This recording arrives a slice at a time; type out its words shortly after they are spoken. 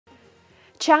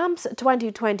Champs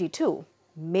 2022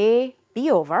 may be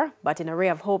over, but in a ray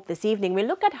of hope this evening, we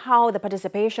look at how the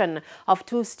participation of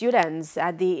two students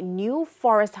at the New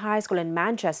Forest High School in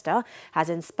Manchester has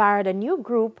inspired a new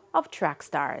group of track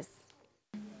stars.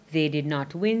 They did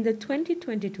not win the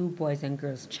 2022 Boys and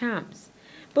Girls Champs,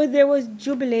 but there was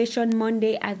jubilation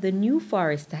Monday at the New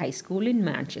Forest High School in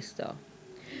Manchester.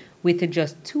 With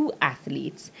just two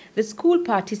athletes, the school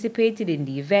participated in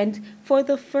the event for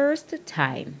the first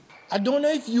time. I don't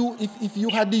know if you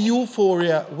had the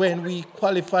euphoria when we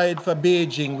qualified for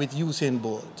Beijing with Usain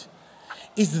Bolt.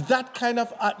 It's that kind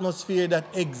of atmosphere that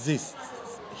exists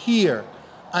here,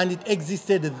 and it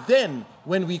existed then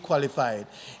when we qualified.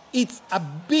 It's a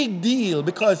big deal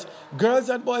because Girls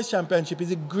and Boys Championship is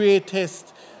the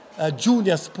greatest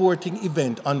junior sporting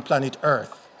event on planet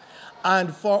Earth.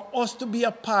 And for us to be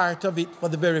a part of it for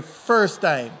the very first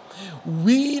time,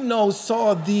 we now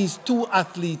saw these two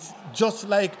athletes just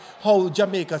like how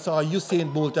Jamaica saw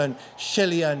Usain Bolt and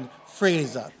Shelley and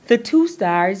Fraser. The two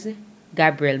stars,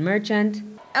 Gabrielle Merchant,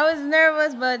 I was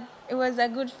nervous, but it was a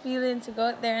good feeling to go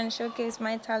out there and showcase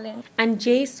my talent. And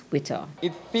Jace Witter.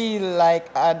 It feels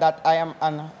like that I am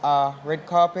on a red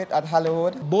carpet at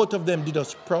Hollywood. Both of them did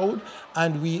us proud,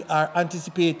 and we are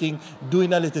anticipating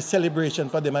doing a little celebration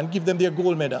for them and give them their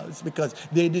gold medals because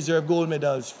they deserve gold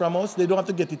medals from us. They don't have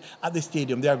to get it at the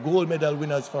stadium. They are gold medal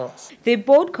winners for us. They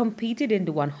both competed in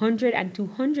the 100 and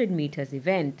 200 meters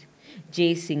event.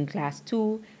 Jace in Class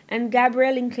 2 and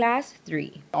Gabrielle in Class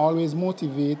 3. I always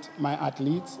motivate my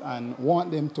athletes and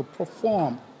want them to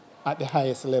perform at the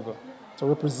highest level, to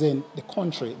represent the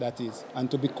country, that is, and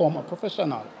to become a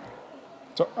professional,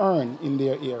 to earn in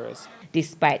their areas.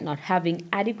 Despite not having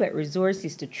adequate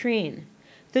resources to train,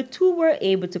 the two were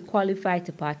able to qualify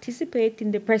to participate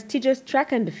in the prestigious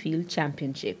track and field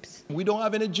championships. We don't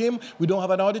have any gym, we don't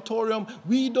have an auditorium,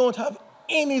 we don't have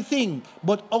anything,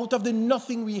 but out of the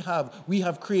nothing we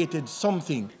have created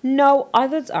something. Now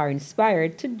others are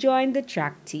inspired to join the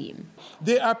track team.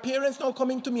 There are parents now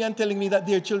coming to me and telling me that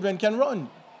their children can run.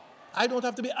 I don't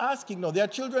have to be asking now. There are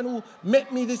children who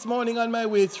met me this morning on my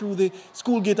way through the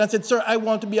school gate and said, "Sir, I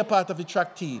want to be a part of the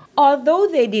track team." Although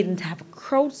they didn't have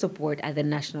crowd support at the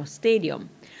National Stadium,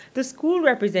 the school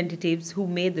representatives who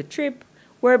made the trip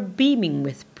were beaming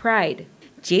with pride.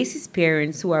 Jace's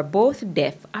parents, who are both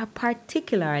deaf, are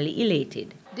particularly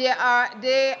elated.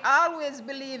 They always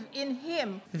believe in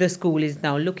him. The school is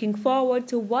now looking forward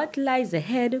to what lies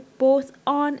ahead, both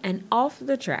on and off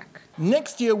the track.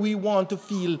 Next year, we want to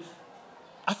field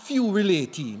a few relay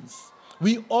teams.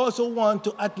 We also want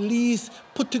to at least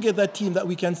put together a team that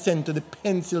we can send to the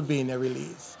Pennsylvania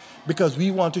relays, because we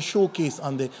want to showcase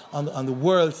on the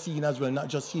world scene as well, not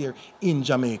just here in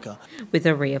Jamaica. With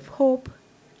a ray of hope,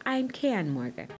 I'm Kian Morgan.